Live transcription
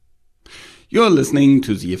You're listening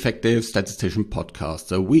to the Effective Statistician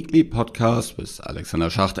Podcast, a weekly podcast with Alexander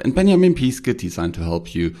Schacht and Benjamin Pieske, designed to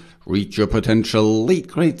help you reach your potential, lead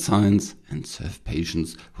great science, and serve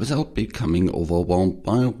patients without becoming overwhelmed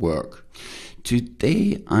by work.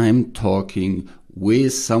 Today I'm talking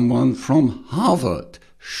with someone from Harvard,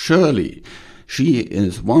 Shirley. She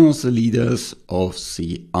is one of the leaders of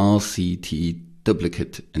the RCT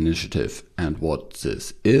Duplicate initiative, and what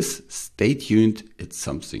this is, stay tuned, it's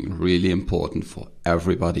something really important for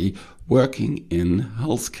everybody working in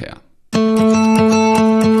healthcare.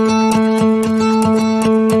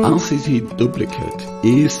 RCT Duplicate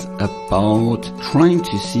is about trying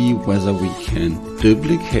to see whether we can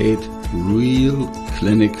duplicate real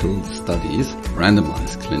clinical studies,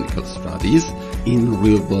 randomized clinical studies, in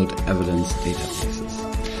real-world evidence databases.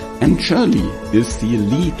 And Shirley is the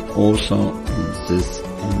lead author on this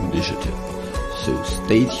initiative. So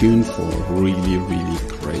stay tuned for a really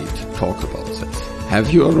great talk about this.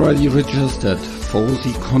 Have you already registered for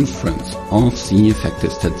the conference of the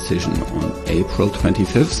Effective Statistician on April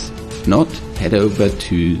 25th? If not, head over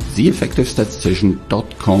to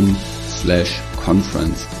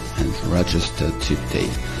theeffectivestatistician.com/conference and register today.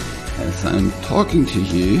 As I'm talking to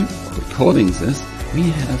you, recording this, we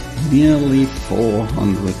have nearly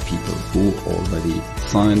 400 people who already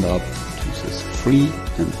signed up to this free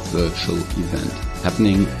and virtual event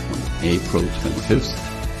happening on April 25th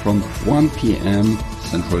from 1 p.m.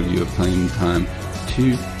 Central European Time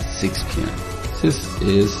to 6 p.m. This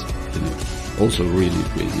is also really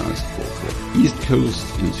nice for the East Coast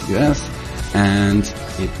in the US, and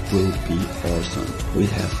it will be awesome. We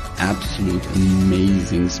have absolute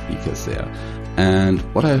amazing speakers there. And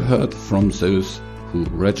what I heard from those who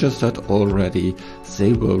registered already,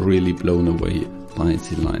 they were really blown away by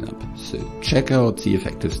the lineup. So check out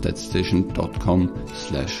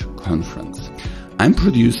theeffectivestatistician.com/conference. I'm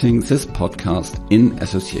producing this podcast in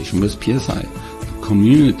association with PSI, a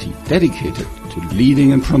community dedicated to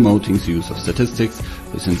leading and promoting the use of statistics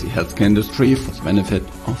within the healthcare industry for the benefit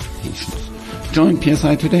of patients. Join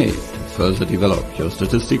PSI today to further develop your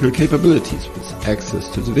statistical capabilities with access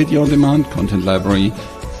to the video-on-demand content library,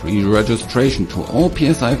 free registration to all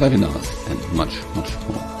PSI webinars, and much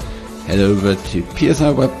more. Head over to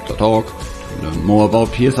psiweb.org to learn more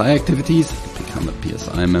about PSI activities and become a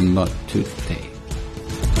PSI member today.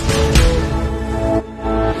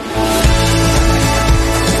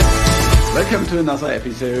 Welcome to another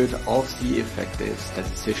episode of The Effective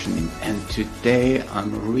Statistician, and today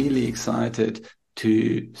I'm really excited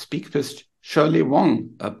to speak with Shirley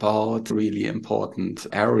Wang about a really important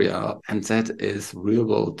area, and that is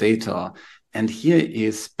real-world data. And here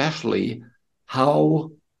is especially how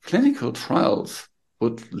clinical trials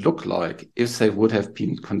would look like if they would have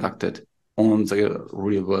been conducted on the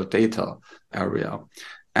real-world data area.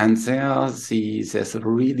 And there's a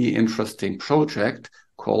really interesting project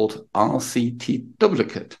called RCT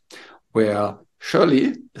Duplicate, where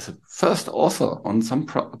Shirley is the first author on some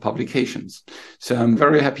publications. So I'm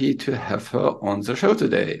very happy to have her on the show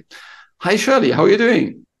today. Hi, Shirley. How are you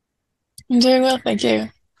doing? I'm doing well, thank you.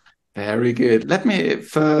 Very good. Let me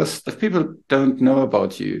first, if people don't know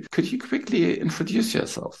about you, could you quickly introduce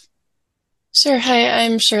yourself? Sure. Hi,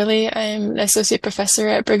 I'm Shirley. I'm an associate professor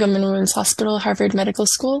at Brigham and Women's Hospital, Harvard Medical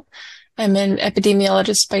School. I'm an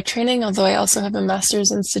epidemiologist by training, although I also have a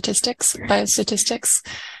master's in biostatistics.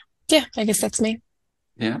 Yeah, I guess that's me.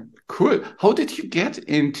 Yeah, cool. How did you get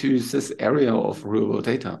into this area of real-world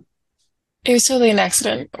data? It was totally an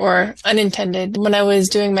accident or unintended. When I was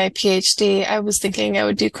doing my PhD, I was thinking I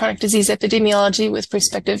would do chronic disease epidemiology with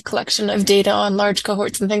prospective collection of data on large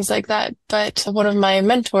cohorts and things like that. But one of my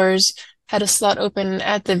mentors had a slot open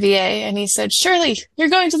at the VA, and he said, "Shirley, you're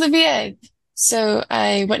going to the VA." So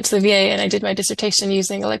I went to the VA and I did my dissertation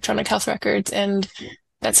using electronic health records, and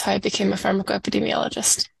that's how I became a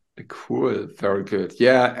pharmacoepidemiologist. Cool. Very good.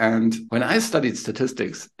 Yeah. And when I studied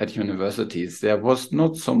statistics at universities, there was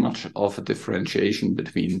not so much of a differentiation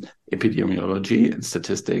between epidemiology and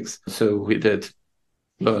statistics. So we did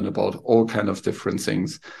learn about all kinds of different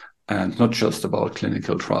things, and not just about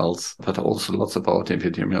clinical trials, but also lots about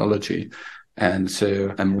epidemiology. And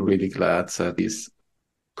so I'm really glad that these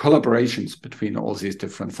collaborations between all these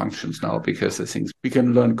different functions now, because I think we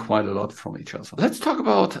can learn quite a lot from each other. Let's talk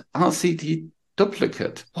about RCT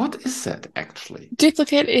Duplicate. What is that actually?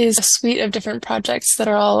 Duplicate is a suite of different projects that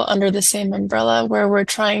are all under the same umbrella, where we're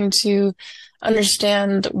trying to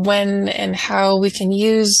understand when and how we can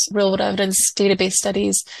use real-world evidence database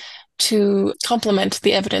studies to complement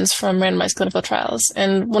the evidence from randomized clinical trials.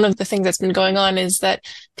 And one of the things that's been going on is that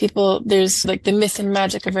there's like the myth and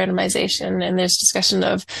magic of randomization, and there's discussion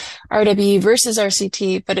of RW versus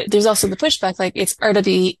RCT, but there's also the pushback, like it's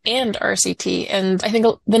RW and RCT. And I think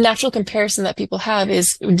the natural comparison that people have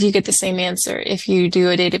is, do you get the same answer if you do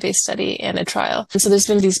a database study and a trial? And so there's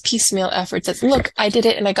been these piecemeal efforts that, look, I did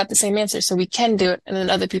it and I got the same answer, so we can do it. And then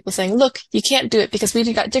other people saying, look, you can't do it because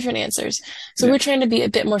we got different answers. So we're trying to be a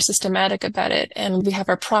bit more systematic about it. And we have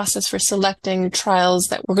our process for selecting trials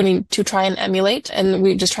that we're going to try and emulate. And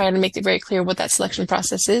we just try to make it very clear what that selection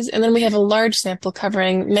process is. And then we have a large sample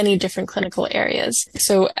covering many different clinical areas.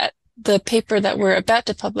 So the paper that we're about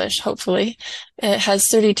to publish, hopefully, it has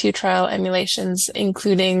 32 trial emulations,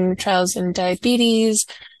 including trials in diabetes.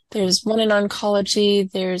 There's one in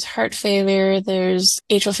oncology, there's heart failure, there's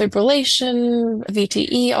atrial fibrillation,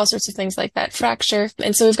 VTE, all sorts of things like that, fracture.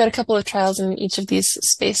 And so we've got a couple of trials in each of these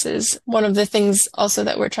spaces. One of the things also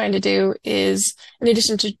that we're trying to do is, in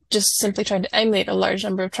addition to just simply trying to emulate a large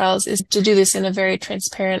number of trials, is to do this in a very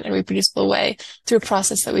transparent and reproducible way through a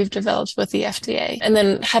process that we've developed with the FDA. And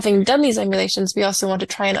then having done these emulations, we also want to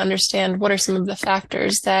try and understand what are some of the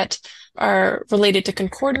factors that are related to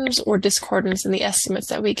concordance or discordance in the estimates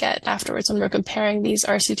that we get afterwards when we're comparing these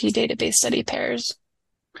RCT database study pairs.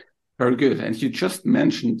 Very good. And you just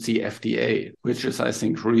mentioned the FDA, which is, I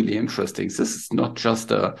think, really interesting. This is not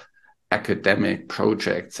just a academic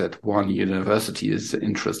project that one university is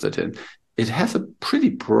interested in. It has a pretty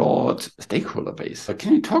broad stakeholder base.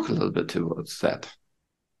 Can you talk a little bit towards that?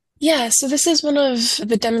 Yeah, so this is one of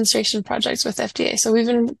the demonstration projects with FDA. So we've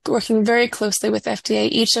been working very closely with FDA.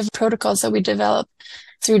 Each of the protocols that we develop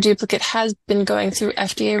through Duplicate has been going through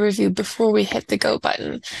FDA review before we hit the go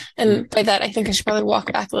button. And by that, I think I should probably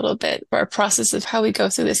walk back a little bit for our process of how we go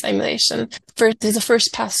through this emulation. There's a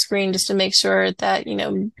first pass screen just to make sure that,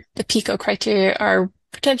 the PICO criteria are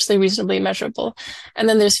potentially reasonably measurable. And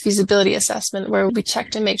then there's feasibility assessment, where we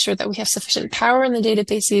check to make sure that we have sufficient power in the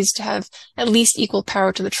databases to have at least equal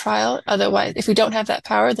power to the trial. Otherwise, if we don't have that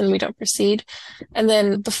power, then we don't proceed. And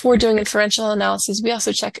then before doing inferential analyses, we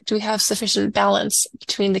also check, do we have sufficient balance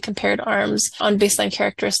between the compared arms on baseline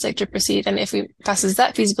characteristic to proceed? And if we passes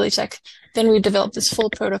that feasibility check, then we develop this full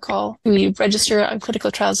protocol. We register on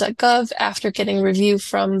clinicaltrials.gov after getting review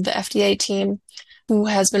from the FDA team, who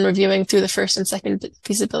has been reviewing through the first and second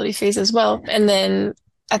feasibility phase as well. And then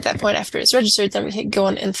at that point, after it's registered, then we go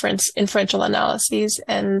on inferential analyses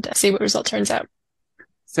and see what result turns out.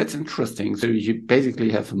 That's interesting. So you basically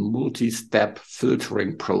have a multi-step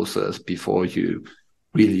filtering process before you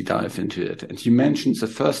really dive into it. And you mentioned the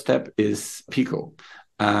first step is PICO.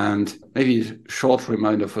 And maybe a short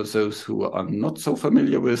reminder for those who are not so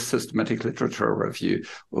familiar with systematic literature review.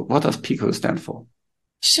 What does PICO stand for?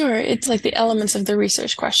 Sure. It's like the elements of the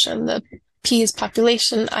research question. The P is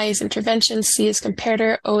population, I is intervention, C is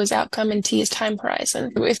comparator, O is outcome, and T is time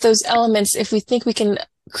horizon. If those elements, if we think we can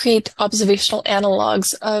create observational analogs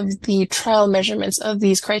of the trial measurements of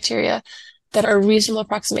these criteria that are reasonable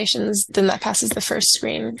approximations, then that passes the first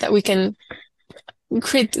screen, that we can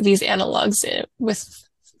create these analogs with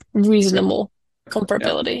reasonable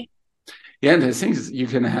comparability. Yeah, and the thing is, you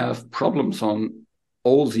can have problems on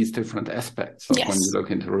all these different aspects. So when you look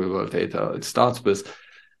into real world data, it starts with,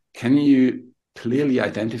 can you clearly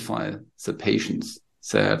identify the patients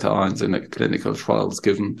that are in the clinical trials,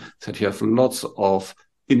 given that you have lots of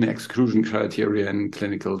in-exclusion criteria in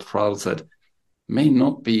clinical trials that may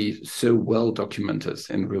not be so well documented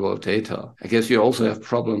in real world data. I guess you also have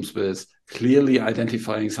problems with clearly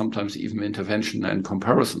identifying sometimes even intervention and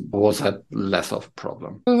comparison. Or was that less of a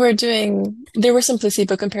problem? There were some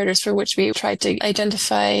placebo comparators for which we tried to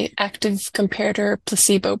identify active comparator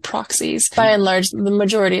placebo proxies. By and large, the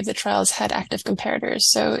majority of the trials had active comparators,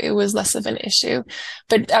 so it was less of an issue.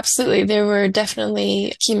 But absolutely, there were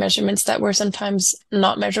definitely key measurements that were sometimes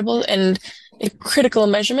not measurable, and a critical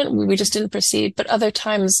measurement, we just didn't proceed. But other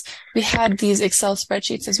times we had these Excel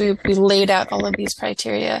spreadsheets as we laid out all of these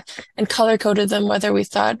criteria and color coded them, whether we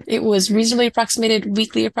thought it was reasonably approximated,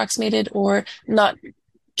 weakly approximated, or not,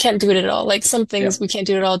 can't do it at all. Like some things we can't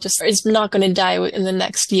do it at all, just it's not going to die in the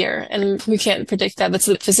next year. And we can't predict that. That's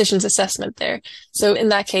the physician's assessment there. So in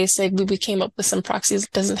that case, like we came up with some proxies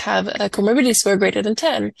that doesn't have a comorbidity score greater than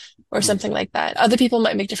 10 or something like that. Other people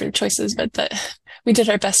might make different choices, but we did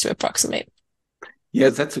our best to approximate. Yeah,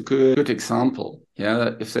 that's a good example.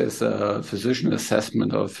 Yeah, if there's a physician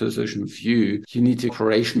assessment or physician view, you need to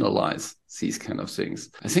operationalize these kind of things.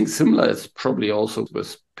 I think similar is probably also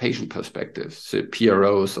with patient perspectives, so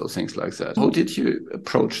PROs or things like that. How did you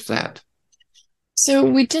approach that? So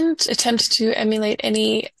we didn't attempt to emulate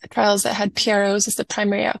any trials that had PROs as the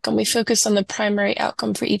primary outcome. We focused on the primary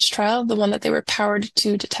outcome for each trial, the one that they were powered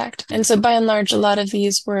to detect. And so by and large, a lot of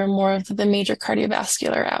these were more of the major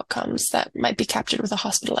cardiovascular outcomes that might be captured with a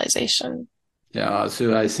hospitalization. Yeah,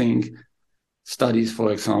 so I think studies,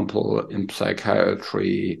 for example, in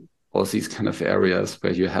psychiatry or these kind of areas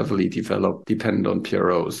where you heavily depend on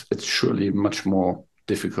PROs, it's surely a much more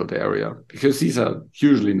difficult area because these are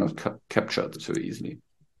usually not captured so easily.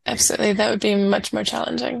 Absolutely. That would be much more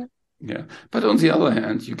challenging. Yeah. But on the other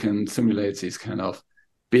hand, you can simulate these kind of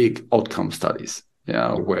big outcome studies,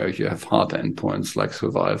 yeah, where you have hard endpoints like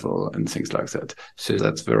survival and things like that. So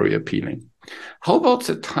that's very appealing. How about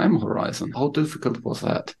the time horizon? How difficult was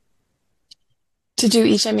that? To do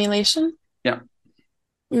each emulation? Yeah.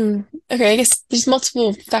 Okay, I guess there's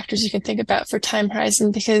multiple factors you can think about for time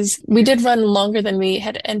horizon because we did run longer than we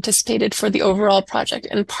had anticipated for the overall project.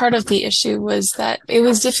 And part of the issue was that it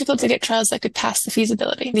was difficult to get trials that could pass the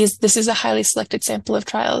feasibility. This is a highly selected sample of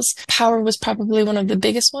trials. Power was probably one of the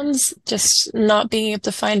biggest ones, just not being able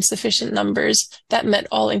to find sufficient numbers that met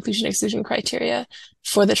all inclusion-exclusion criteria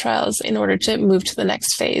for the trials in order to move to the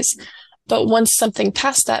next phase. But once something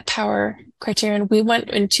passed that power criterion, we went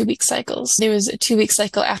in 2-week cycles. There was a 2-week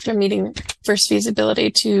cycle after meeting first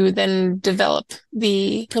feasibility to then develop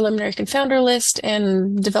the preliminary confounder list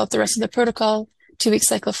and develop the rest of the protocol. 2-week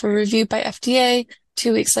cycle for review by FDA,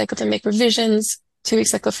 2-week cycle to make revisions, 2-week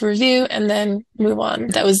cycle for review, and then move on.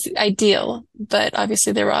 That was ideal, but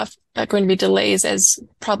obviously there were going to be delays as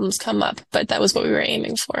problems come up, but that was what we were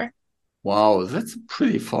aiming for. Wow, that's a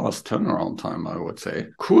pretty fast turnaround time, I would say.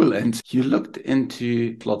 Cool. And you looked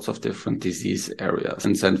into lots of different disease areas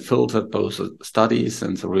and then filtered both the studies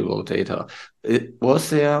and the real-world data.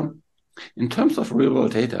 Was there, in terms of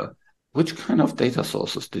real-world data, which kind of data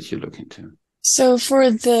sources did you look into? So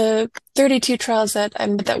for the 32 trials that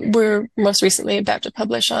we're most recently about to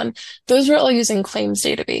publish on, those were all using claims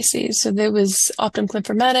databases. So there was Optum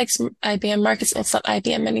Informatics, IBM Markets. Well, it's not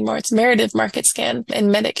IBM anymore. It's Meritive Market Scan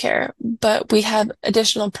and Medicare. But we have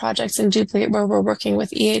additional projects in Duplicate where we're working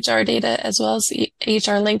with EHR data as well as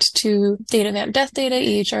EHR linked to Datavant death data,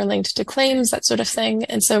 EHR linked to claims, that sort of thing.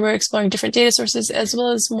 And so we're exploring different data sources as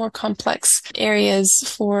well as more complex areas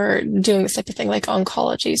for doing this type of thing like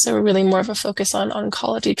oncology. So we're really more of a focus on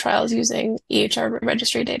oncology trials using EHR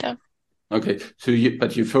registry data. Okay, so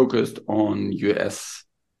but you focused on US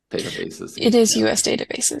databases. It is US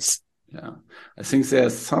databases. Yeah, I think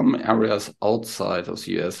there's some areas outside of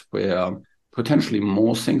the US where potentially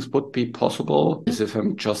more things would be possible. As if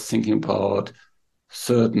I'm just thinking about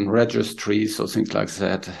certain registries or things like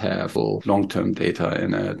that have long-term data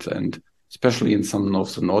in it, and especially in some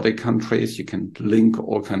of the Nordic countries, you can link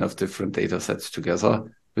all kind of different data sets together,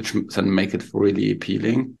 which then make it really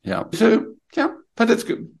appealing. Yeah. So, yeah, but it's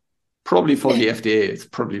good. Probably for the FDA, it's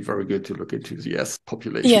probably very good to look into the US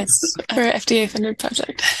population. Yes, for an FDA-funded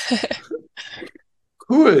project.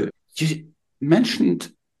 Cool. You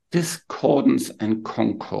mentioned discordance and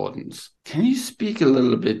concordance. Can you speak a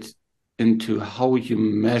little bit into how you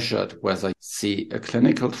measured whether a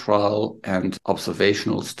clinical trial and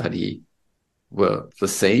observational study were the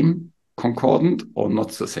same, concordant, or not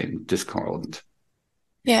the same, discordant?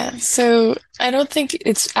 Yeah, so I don't think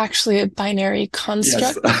it's actually a binary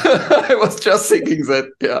construct. Yes. I was just thinking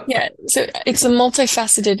that, yeah. Yeah, so it's a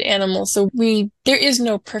multifaceted animal. So there is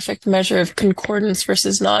no perfect measure of concordance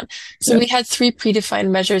versus not. So we had 3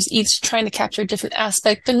 predefined measures, each trying to capture a different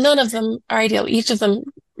aspect, but none of them are ideal. Each of them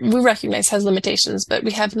we recognize has limitations, but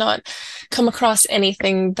we have not come across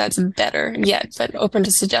anything that's better yet, but open to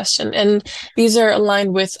suggestion. And these are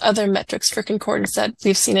aligned with other metrics for concordance that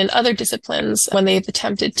we've seen in other disciplines when they've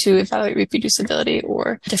attempted to evaluate reproducibility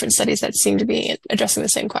or different studies that seem to be addressing the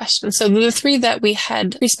same question. So the 3 that we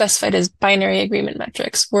had pre-specified as binary agreement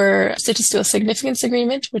metrics were statistical significance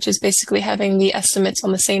agreement, which is basically having the estimates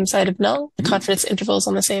on the same side of null, the confidence intervals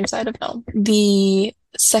on the same side of null. The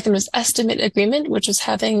second was estimate agreement, which was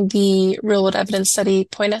having the real-world evidence study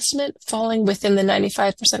point estimate falling within the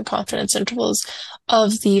 95% confidence intervals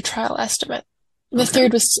of the trial estimate. The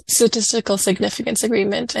third was statistical significance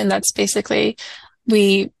agreement, and that's basically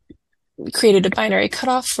we created a binary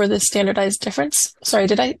cutoff for the standardized difference. Sorry,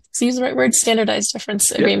 did I use the right word? Standardized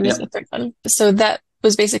difference agreement is the third one. So that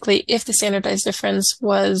was basically if the standardized difference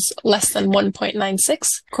was less than 1.96,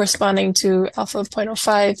 corresponding to alpha of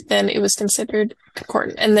 0.05, then it was considered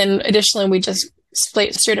concordant. And then additionally, we just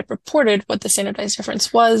straight up reported what the standardized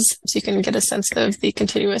difference was, so you can get a sense of the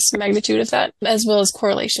continuous magnitude of that, as well as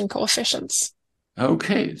correlation coefficients.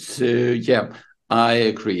 Okay, so yeah, I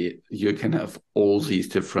agree. You can have all these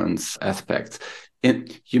different aspects.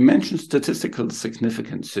 You mentioned statistical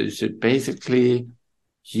significance. So basically,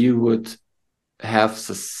 you would have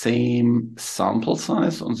the same sample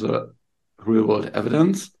size on the real-world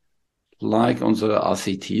evidence like on the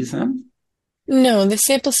RCTs then? No, the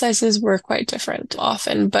sample sizes were quite different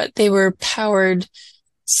often, but they were powered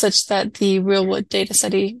such that the real-world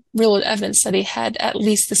evidence study had at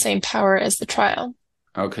least the same power as the trial.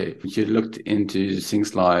 Okay, you looked into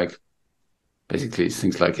things like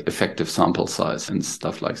effective sample size and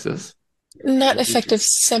stuff like this. Not effective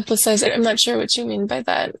sample size. I'm not sure what you mean by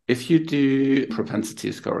that. If you do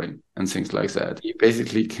propensity scoring and things like that, you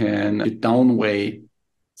basically can downweigh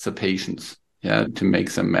the patients, to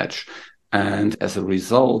make them match. And as a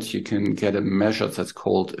result, you can get a measure that's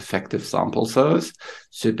called effective sample size.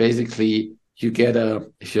 So basically,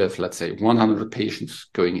 if you have, let's say, 100 patients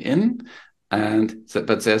going in,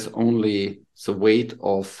 but there's only the weight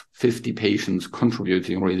of 50 patients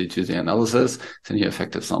contributing really to the analysis, then your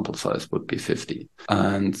effective sample size would be 50.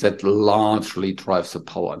 And that largely drives the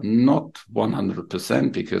power, not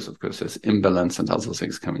 100%, because of course there's imbalance and other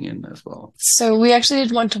things coming in as well. So we actually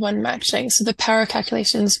did one-to-one matching. So the power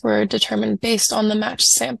calculations were determined based on the matched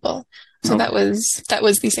sample. So that was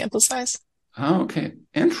the sample size. Oh, okay.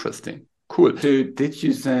 Interesting. Cool. So did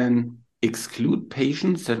you then exclude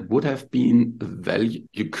patients that would have been value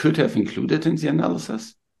you could have included in the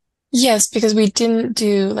analysis? Yes, because we didn't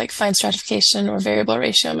do like fine stratification or variable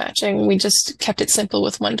ratio matching. We just kept it simple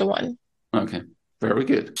with one-to-one. Okay, very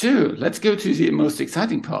good. So let's go to the most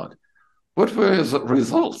exciting part. What were the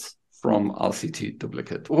results from RCT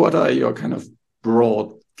Duplicate? What are your kind of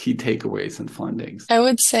broad key takeaways and findings? I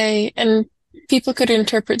would say, and people could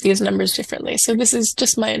interpret these numbers differently. So this is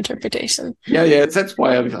just my interpretation. Yeah, that's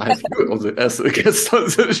why I have you as a guest on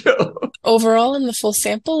the show. Overall, in the full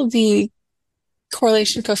sample, the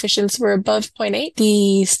correlation coefficients were above 0.8.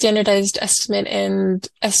 The standardized estimate and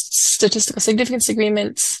statistical significance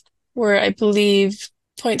agreements were, I believe,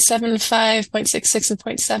 0.75, 0.66, and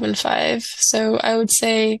 0.75. So I would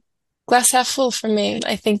say glass half full for me.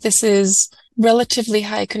 I think this is relatively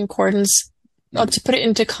high concordance. To put it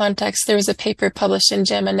into context, there was a paper published in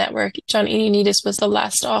JAMA Network. John Ioannidis was the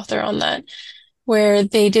last author on that, where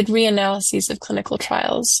they did reanalyses of clinical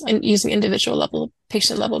trials and using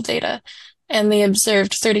patient level data. And they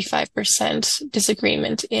observed 35%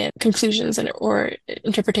 disagreement in conclusions or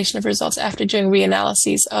interpretation of results after doing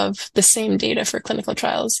reanalyses of the same data for clinical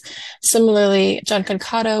trials. Similarly, John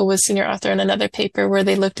Concato was senior author in another paper where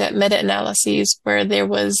they looked at meta-analyses where there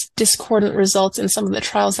was discordant results in some of the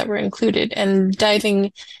trials that were included, and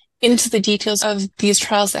diving into the details of these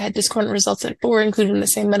trials that had discordant results that were included in the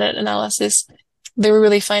same meta-analysis. They were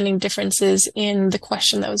really finding differences in the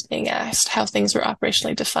question that was being asked, how things were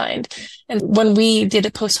operationally defined. And when we did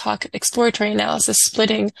a post hoc exploratory analysis,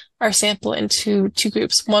 splitting our sample into two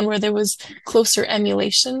groups, one where there was closer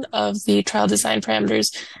emulation of the trial design parameters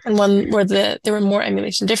and one where there were more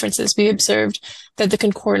emulation differences, we observed that the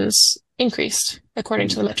concordance increased according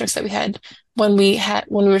to the metrics that we had when we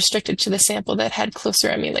restricted to the sample that had closer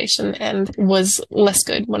emulation, and was less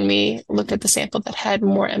good when we looked at the sample that had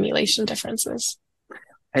more emulation differences.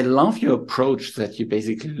 I love your approach that you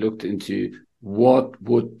basically looked into what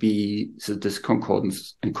would be the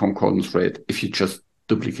disconcordance and concordance rate if you just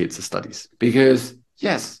duplicate the studies. Because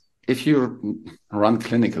yes, if you run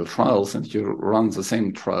clinical trials and you run the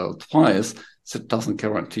same trial twice, that doesn't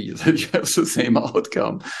guarantee that you have the same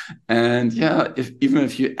outcome. And even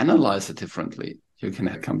if you analyze it differently, you can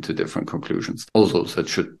come to different conclusions. Also, that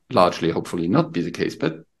should largely, hopefully, not be the case,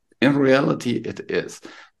 but in reality, it is.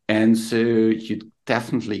 And so you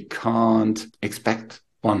definitely can't expect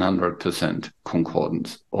 100%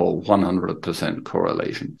 concordance or 100%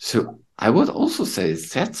 correlation. So I would also say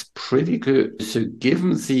that's pretty good. So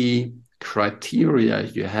given the criteria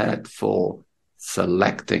you had for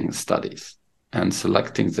selecting studies and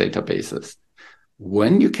selecting databases,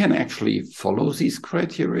 when you can actually follow these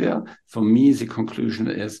criteria, for me, the conclusion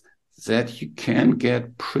is that you can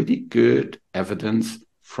get pretty good evidence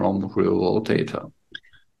from real-world data.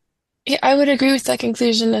 Yeah, I would agree with that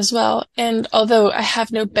conclusion as well. And although I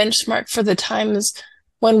have no benchmark for the times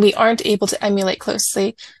when we aren't able to emulate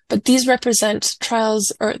closely, but these represent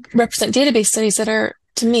trials or represent database studies that are,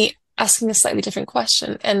 to me, asking a slightly different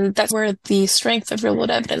question. And that's where the strength of real-world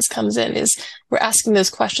evidence comes in, is we're asking those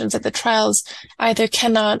questions that the trials either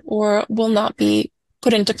cannot or will not be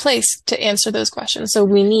put into place to answer those questions. So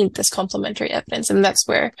we need this complementary evidence, and that's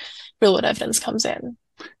where real-world evidence comes in.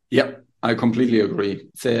 Yep, I completely agree.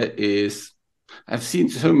 I've seen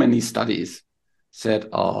so many studies that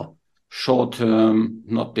are short-term,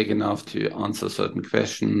 not big enough to answer certain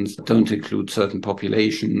questions, don't include certain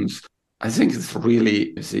populations, I think it's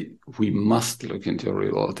really, we must look into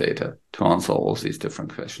real world data to answer all these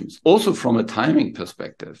different questions. Also from a timing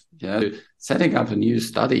perspective, setting up a new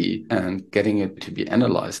study and getting it to be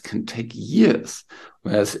analyzed can take years.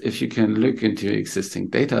 Whereas if you can look into existing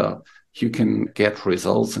data, you can get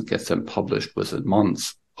results and get them published within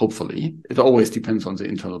months. Hopefully, it always depends on the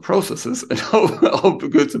internal processes and how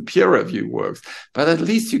good the peer review works. But at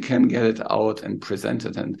least you can get it out and present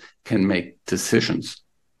it and can make decisions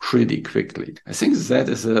pretty quickly. I think that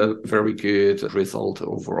is a very good result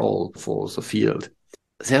overall for the field.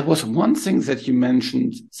 There was one thing that you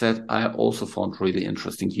mentioned that I also found really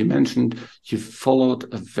interesting. You mentioned you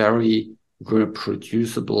followed a very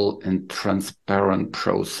reproducible and transparent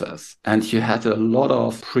process, and you had a lot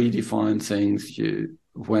of predefined things. You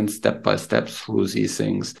went step by step through these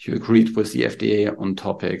things. You agreed with the FDA on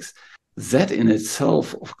topics. That in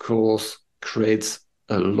itself, of course, creates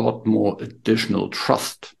a lot more additional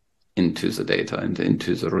trust into the data and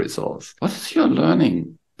into the results. What is your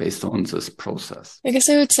learning based on this process? I guess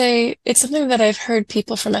I would say it's something that I've heard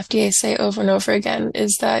people from FDA say over and over again,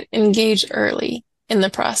 is that engage early in the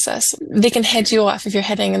process. They can head you off if you're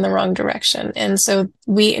heading in the wrong direction. And so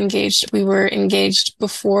we were engaged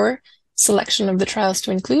before selection of the trials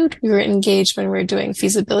to include. We were engaged when we were doing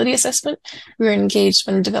feasibility assessment. We were engaged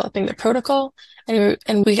when developing the protocol.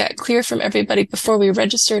 And we got clear from everybody before we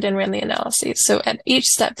registered and ran the analyses. So at each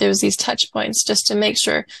step, there was these touch points just to make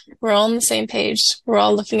sure we're all on the same page. We're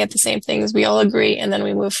all looking at the same things. We all agree, and then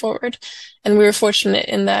we move forward. And we were fortunate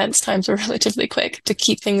in that times were relatively quick to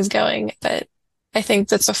keep things going. But I think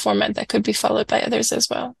that's a format that could be followed by others as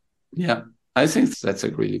well. Yeah, I think that's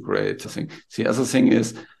a really great thing. The other thing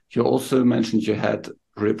is, you also mentioned you had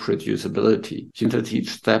reproducibility. You did each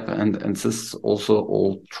step, and this is also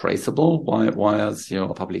all traceable via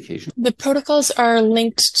your publication. The protocols are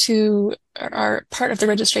linked to, are part of the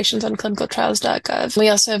registrations on clinicaltrials.gov. We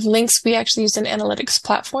also have links. We actually used an analytics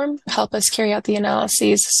platform to help us carry out the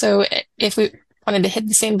analyses. So if we wanted to hit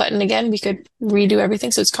the same button again, we could redo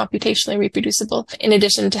everything. So it's computationally reproducible, in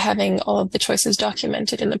addition to having all of the choices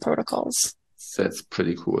documented in the protocols. That's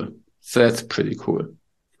pretty cool.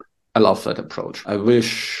 I love that approach. I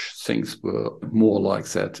wish things were more like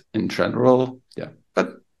that in general. Yeah,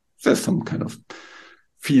 but there's some kind of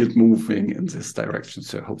field moving in this direction.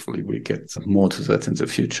 So hopefully we get more to that in the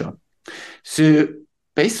future. So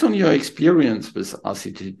based on your experience with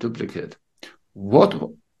RCT Duplicate, what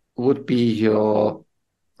would be your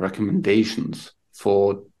recommendations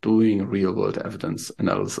for doing real world evidence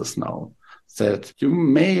analysis now that you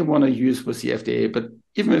may want to use with the FDA, but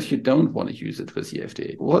even if you don't want to use it with the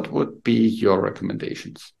FDA, what would be your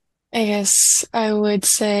recommendations? I guess I would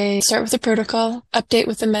say start with the protocol, update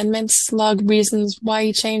with amendments, log reasons why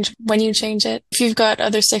you change, when you change it. If you've got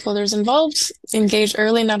other stakeholders involved, engage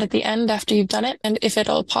early, not at the end after you've done it. And if at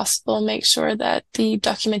all possible, make sure that the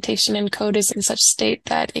documentation and code is in such state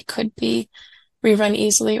that it could be rerun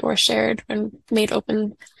easily or shared and made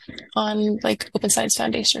open on like Open Science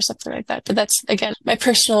Foundation or something like that. But that's, again, my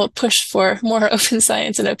personal push for more open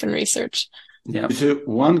science and open research. Yeah. So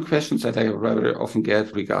one question that I very often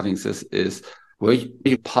get regarding this is, were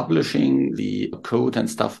you publishing the code and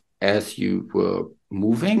stuff as you were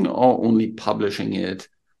moving, or only publishing it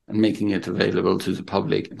and making it available to the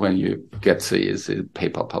public when you get the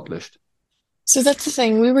paper published? So that's the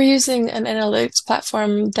thing. We were using an analytics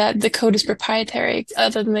platform that the code is proprietary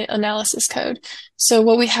other than the analysis code. So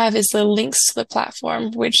what we have is the links to the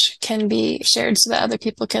platform, which can be shared so that other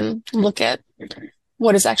people can look at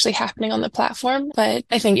what is actually happening on the platform. But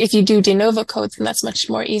I think if you do de novo code, then that's much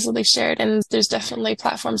more easily shared. And there's definitely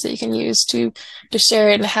platforms that you can use to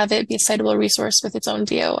share it and have it be a citable resource with its own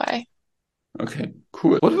DOI. Okay,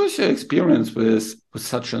 cool. What was your experience with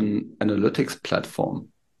such an analytics platform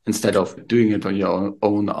instead of doing it on your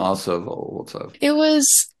own R server or whatever?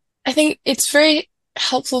 I think it's very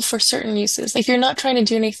helpful for certain uses. Like if you're not trying to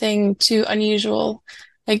do anything too unusual,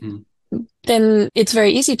 then it's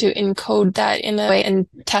very easy to encode that in a way and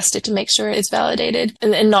test it to make sure it's validated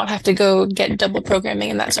and not have to go get double programming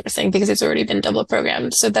and that sort of thing because it's already been double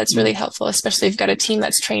programmed. So that's really helpful, especially if you've got a team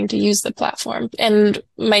that's trained to use the platform. And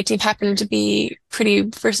my team happened to be pretty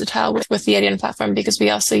versatile with the IDN platform because we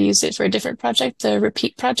also used it for a different project, the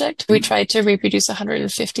Repeat project. We tried to reproduce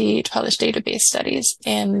 150 published database studies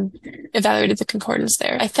and evaluated the concordance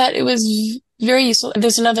there. I thought it was very useful.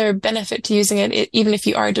 There's another benefit to using it, even if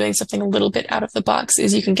you are doing something a little bit out of the box,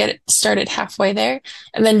 is you can get it started halfway there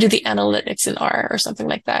and then do the analytics in R or something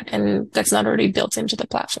like that. And that's not already built into the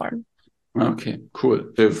platform. Okay,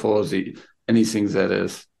 cool. So for anything that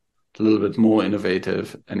is a little bit more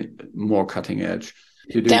innovative and more cutting edge,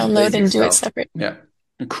 you do download and do it separate. Yeah.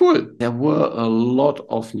 Cool. There were a lot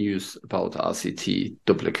of news about RCT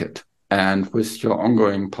Duplicate. And with your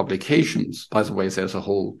ongoing publications, by the way, there's a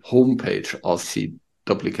whole homepage, RCT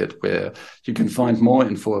Duplicate, where you can find more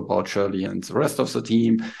info about Shirley and the rest of the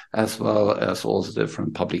team, as well as all the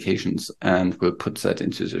different publications. And we'll put that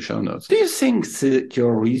into the show notes. Do you think that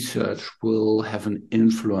your research will have an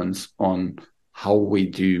influence on how we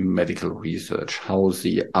do medical research, how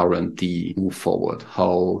the R&D move forward,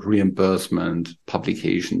 how reimbursement,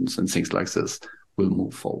 publications, and things like this will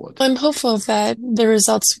move forward? I'm hopeful that the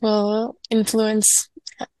results will influence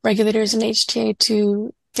regulators and HTA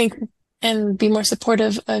to think and be more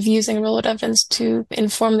supportive of using real-world evidence to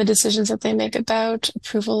inform the decisions that they make about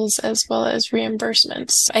approvals as well as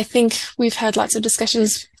reimbursements. I think we've had lots of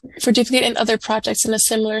discussions for Duplicate and other projects in a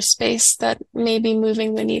similar space that may be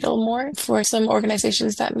moving the needle more for some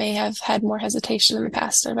organizations that may have had more hesitation in the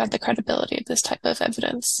past about the credibility of this type of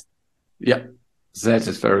evidence. Yeah, that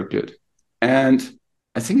is very good. And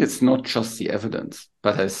I think it's not just the evidence,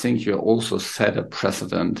 but I think you also set a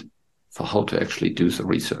precedent for how to actually do the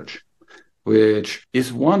research, which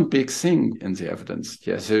is one big thing in the evidence.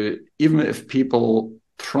 Yeah, so even if people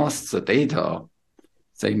trust the data,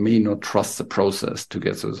 they may not trust the process to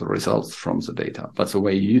get those results from the data. But the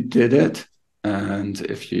way you did it, and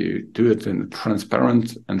if you do it in a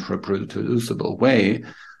transparent and reproducible way,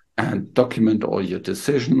 and document all your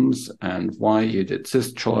decisions and why you did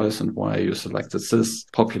this choice and why you selected this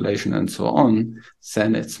population and so on,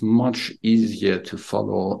 then it's much easier to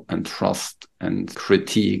follow and trust and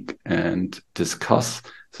critique and discuss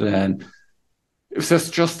than if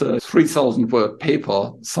there's just a 3,000 word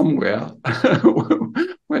paper somewhere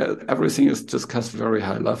where everything is discussed very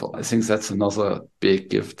high level. I think that's another big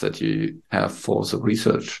gift that you have for the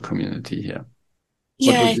research community here.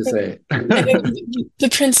 What would you say? I think the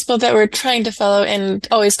principle that we're trying to follow, and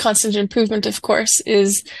always constant improvement, of course,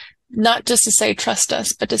 is not just to say, trust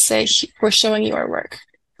us, but to say, we're showing you our work.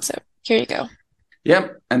 So here you go.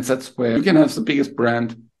 Yeah, and that's where you can have the biggest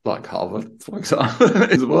brand, like Harvard, for example,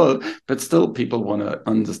 in the world, but still people want to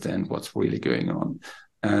understand what's really going on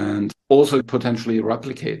and also potentially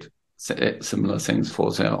replicate similar things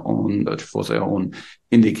for their own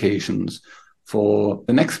indications, for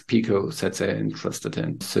the next PICO that they're interested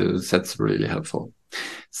in. So that's really helpful.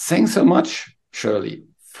 Thanks so much, Shirley.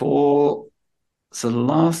 For the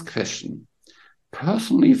last question,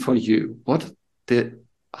 personally for you,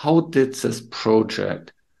 how did this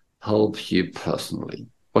project help you personally?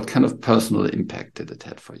 What kind of personal impact did it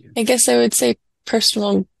have for you? I guess I would say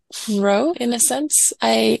personal growth in a sense.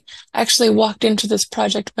 I actually walked into this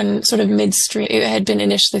project when sort of midstream. It had been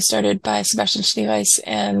initially started by Sebastian Schneeweiss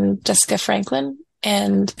and Jessica Franklin.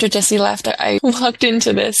 And after Jesse left, I walked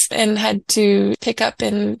into this and had to pick up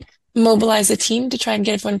and mobilize a team to try and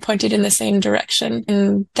get everyone pointed in the same direction.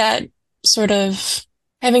 And that sort of,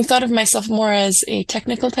 having thought of myself more as a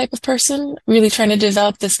technical type of person, really trying to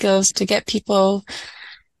develop the skills to get people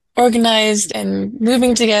organized and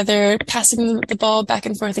moving together, passing the ball back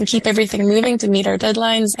and forth and keep everything moving to meet our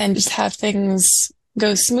deadlines and just have things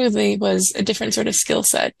go smoothly was a different sort of skill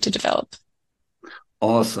set to develop.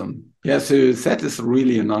 Awesome. Yeah, so that is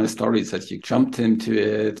really a nice story that you jumped into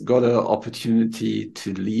it, got an opportunity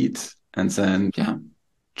to lead, and then,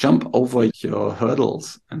 jump over your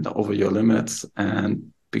hurdles and over your limits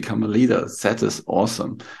and become a leader. That is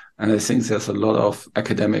awesome. And I think there's a lot of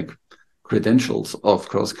academic credentials, of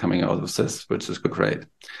course, coming out of this, which is great.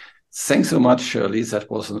 Thanks so much, Shirley. That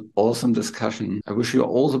was an awesome discussion. I wish you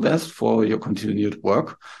all the best for your continued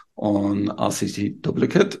work on RCT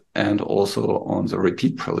Duplicate and also on the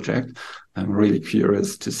repeat project. I'm really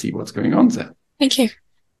curious to see what's going on there. Thank you.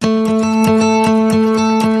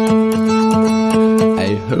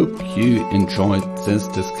 I hope you enjoyed this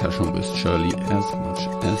discussion with Shirley as much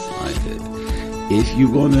as I did. If you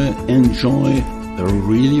want to enjoy a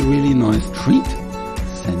really, really nice treat,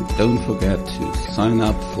 then don't forget to sign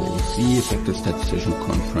up for the Effective Statistician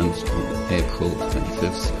Conference on April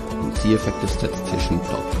 25th on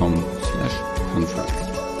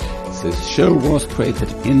theeffectivestatistician.com/conference. This show was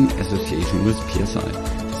created in association with PSI.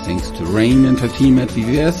 Thanks to Rain and her team at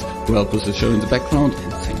VVS who help with the show in the background,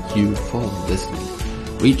 and thank you for listening.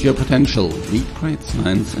 Reach your potential, read great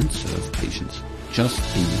science, and serve patients. Just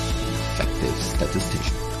be an effective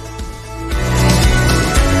statistician.